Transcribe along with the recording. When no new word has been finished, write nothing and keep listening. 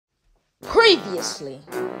previously.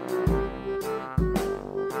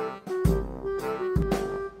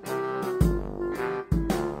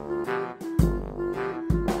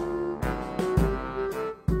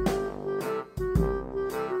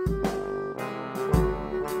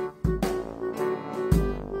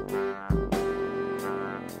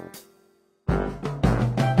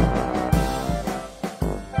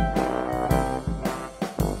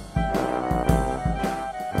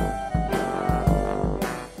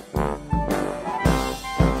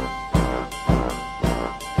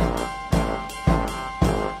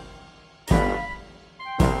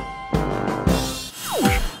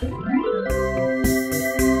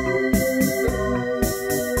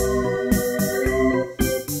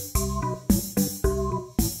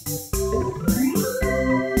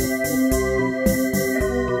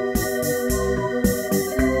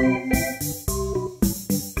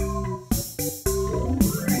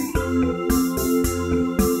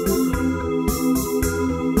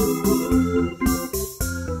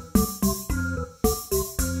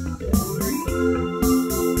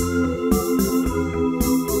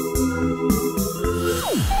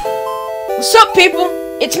 What's up, people?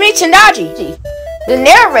 It's me, Tandaji, the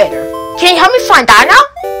narrator. Can you help me find Dyno?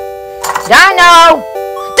 Dyno!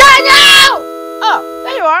 Dyno! Oh,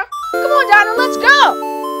 there you are. Come on, Dyno, let's go.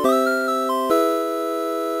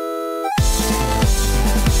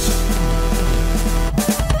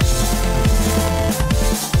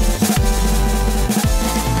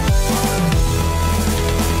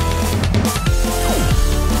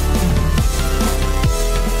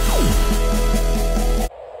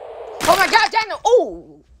 Oh my God, Dyno!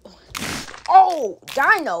 Oh,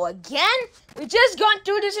 Dyno again? We just gone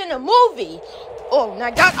through this in a movie. Oh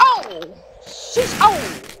my God!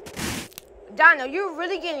 Dyno, you're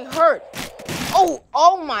really getting hurt.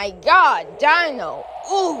 Oh my God, Dyno!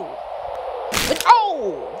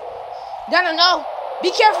 Dyno, no!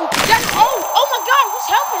 Be careful! Dyno! Oh my God, what's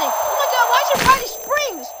happening? Oh my God, why is your body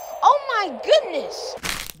springs? Oh my goodness,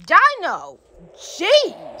 Dyno!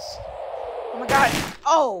 Jeez! Oh my God!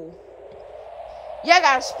 Yeah,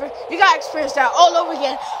 you gotta experience that all over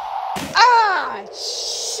again.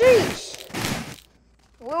 Sheesh.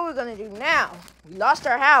 What are we gonna do now? We lost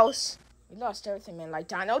our house. We lost everything, man. Like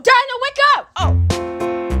Dyno. Dyno, wake up!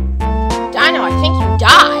 Dyno, I think you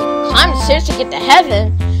died. Climb the stairs to get to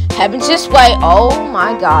heaven. Heaven's this way. Oh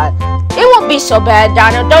my God. It won't be so bad,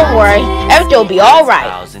 Dyno. Don't worry. Everything will be all right.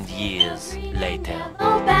 1,000 years later.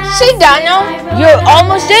 See, Dyno, you're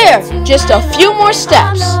almost there. Just a few more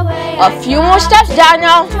steps. A few more steps,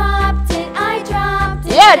 Dyno.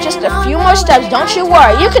 Yeah, just a few more steps. Don't you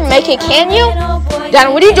worry. You can make it, can you?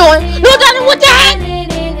 Dyno, what are you doing? No, Dyno, what the heck?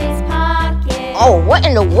 Oh, what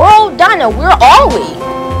in the world? Dyno, where are we?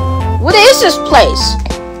 What is this place?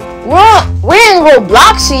 We're in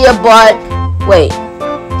Robloxia, but... Wait.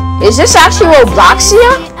 Is this actually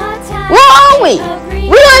Robloxia? Where are we?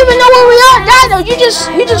 We don't even know where we are, Dyno. You just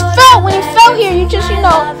fell. When you fell here, you just,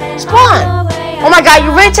 spawned. Oh my God,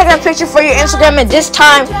 you're really taking a picture for your Instagram, and this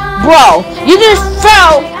time, bro, you just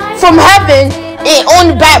fell from heaven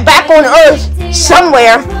and back on Earth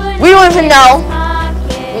somewhere. We don't even know.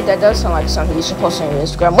 Wait, that does sound like something you should post on your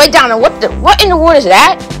Instagram. Wait, Dyno, what in the world is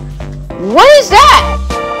that? What is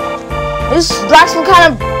that? This is like some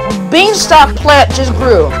kind of beanstalk plant just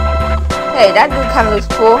grew. Hey, that dude kind of looks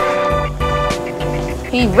cool.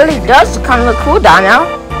 He really does kind of look cool,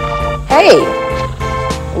 Dyno. Hey,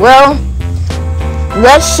 well,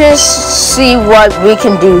 let's just see what we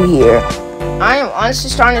can do here. I am honestly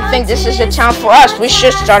starting to think this is the town for us. We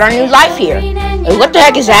should start our new life here. Hey, what the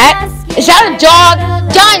heck is that? Is that a dog?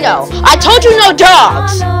 Dyno, I told you no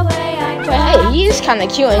dogs. But hey, he is kind of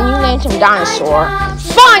cute, and you named him Dinosaur.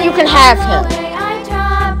 Fine, you can have him.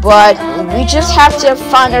 But we just have to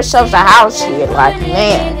find ourselves a house here. Like,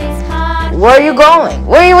 man. Where are you going?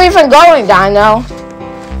 Where are you even going, Dyno?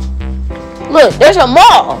 Look, there's a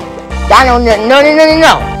mall. Dyno,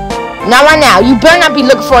 no. Not right now. You better not be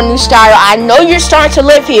looking for a new style. I know you're starting to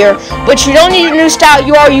live here, but you don't need a new style.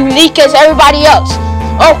 You are unique as everybody else.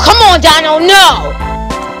 Oh, come on, Dyno, no.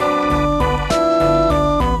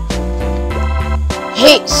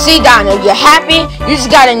 Hey, see, Dyno, you're happy. You just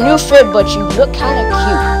got a new fit, but you look kind of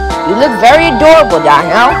cute. You look very adorable,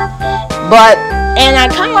 Dyno. And I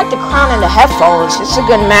kind of like the crown and the headphones. It's a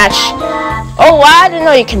good match. Oh, wow, I didn't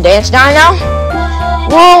know you can dance, Dyno.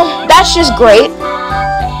 Well, that's just great.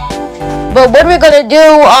 But what are we gonna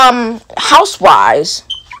do, house-wise?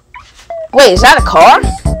 Wait, is that a car?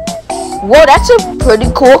 Whoa, that's a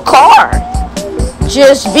pretty cool car.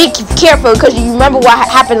 Just be careful, because you remember what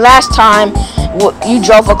happened last time you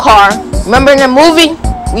drove a car. Remember in the movie?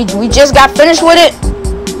 We just got finished with it?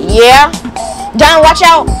 Yeah. Dino, watch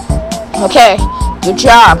out. Okay, good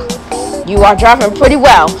job. You are driving pretty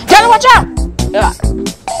well. Dino, watch out.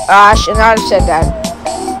 I should not have said that.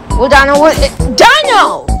 Well, Dino,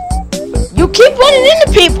 Dino! You keep running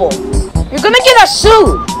into people. You're gonna get us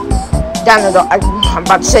sued. Dino, I'm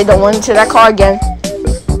about to say don't run into that car again.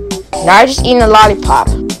 Now you're just eating a lollipop.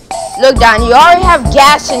 Look, Dino, you already have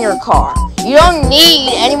gas in your car. You don't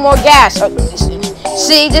need any more gas.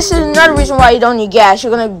 See, this is another reason why you don't need gas.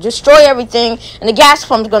 You're gonna destroy everything, and the gas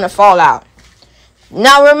pump's gonna fall out.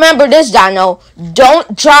 Now remember this, Dyno.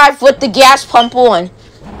 Don't drive with the gas pump on.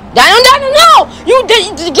 Dyno, no!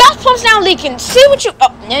 The gas pump's now leaking. See what you?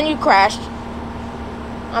 Oh, and you crashed.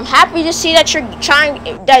 I'm happy to see that you're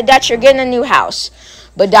that you're getting a new house,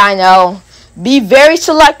 but Dyno, be very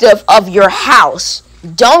selective of your house.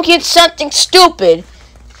 Don't get something stupid.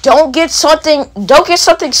 Don't get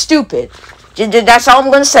something stupid. That's all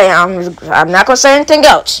I'm gonna say. I'm not gonna say anything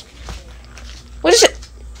else. What is it?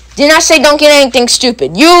 Did not say don't get anything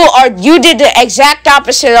stupid. You did the exact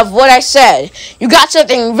opposite of what I said. You got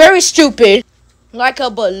something very stupid, like a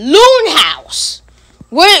balloon house.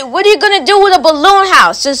 What are you gonna do with a balloon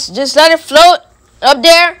house? Just let it float up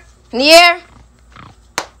there in the air?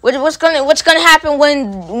 What's gonna happen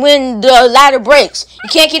when the ladder breaks? You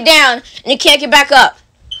can't get down and you can't get back up.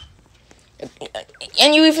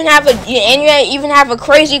 And you even have a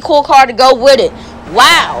crazy cool car to go with it.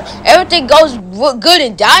 Wow, everything goes good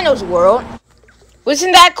in Dyno's world.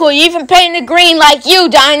 Wasn't that cool? You even painted green like you,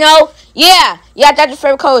 Dyno. Yeah, that's your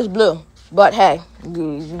favorite color is blue. But hey,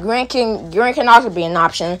 green can also be an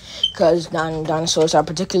option because dinosaurs are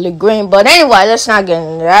particularly green. But anyway, let's not get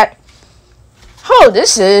into that. Oh,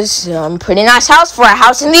 this is a pretty nice house for a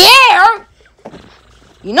house in the air.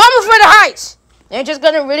 You know I'm afraid of heights. They're just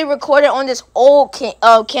gonna really record it on this old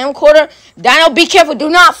camcorder. Dyno, be careful, do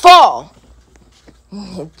not fall.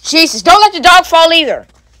 Jesus, don't let the dog fall either.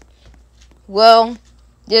 Well,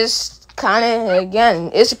 this kind of, again,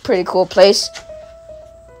 it's a pretty cool place.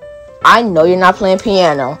 I know you're not playing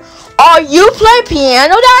piano. Are you playing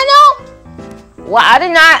piano, Dyno? Well, I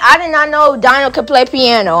did not know Dyno could play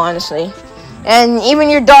piano, honestly. And even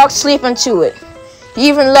your dog's sleeping to it. He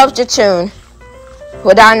even loves the tune.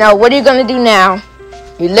 Well, Dyno, what are you gonna do now?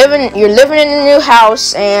 You're living in a new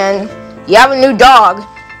house, and you have a new dog.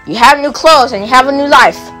 You have new clothes, and you have a new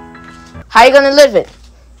life. How are you gonna live it?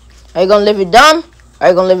 Are you gonna live it dumb? Are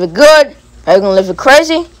you gonna live it good? Are you gonna live it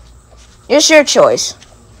crazy? It's your choice.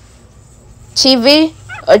 TV?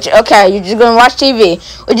 Okay, you're just gonna watch TV.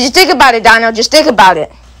 Well, just think about it, Dyno. Just think about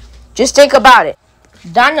it. Just think about it.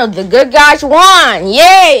 Dyno, the good guys won.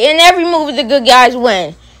 Yay! In every movie, the good guys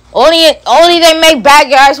win. Only they make bad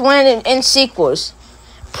guys win in sequels.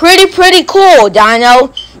 Pretty cool,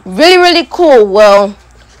 Dyno. Really cool. Well,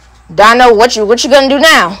 Dyno, what you gonna do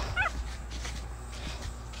now?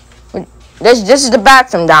 This is the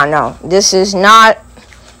bathroom, Dyno. This is not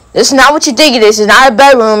what you think it is. It's not a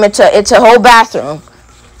bedroom. It's a whole bathroom.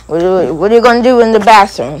 What are you gonna do in the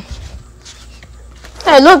bathroom?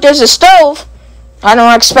 Hey, look, there's a stove. I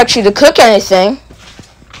don't expect you to cook anything.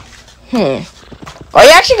 Are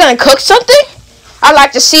you actually gonna cook something? I'd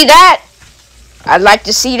like to see that.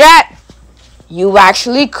 You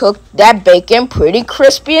actually cooked that bacon pretty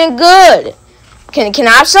crispy and good. Can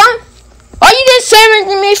I have some? Oh, you didn't say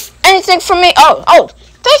anything for me. Oh,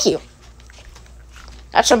 thank you.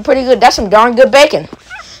 That's some pretty good. That's some darn good bacon.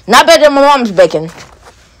 Not better than my mom's bacon.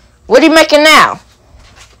 What are you making now?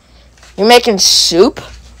 You're making soup?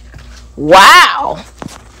 Wow.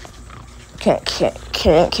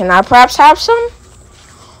 Can I perhaps have some?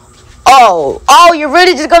 Oh, you're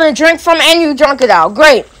really just gonna drink from it and you drunk it out.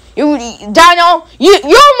 Great. Dyno, you're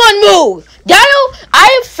one move. Dyno, I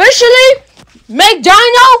officially make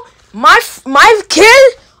Dyno my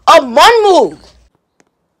kid of one move.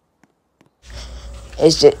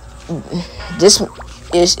 Is this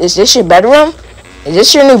your bedroom? Is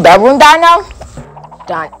this your new bedroom, Dyno?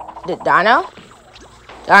 Dyno?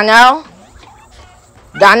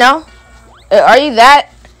 Are you that?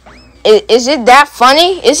 Is it that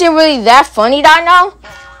funny? Is it really that funny, Dyno?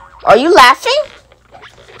 Are you laughing?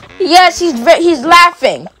 Yes, he's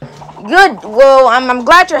laughing. Good. Well, I'm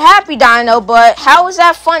glad you're happy, Dyno. But how is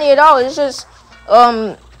that funny at all? It's just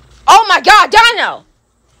oh my God, Dyno!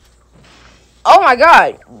 Oh my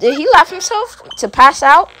God, did he laugh himself to pass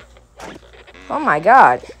out? Oh my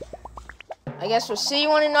God. I guess we'll see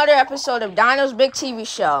you on another episode of Dyno's Big TV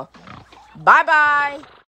Show. Bye bye.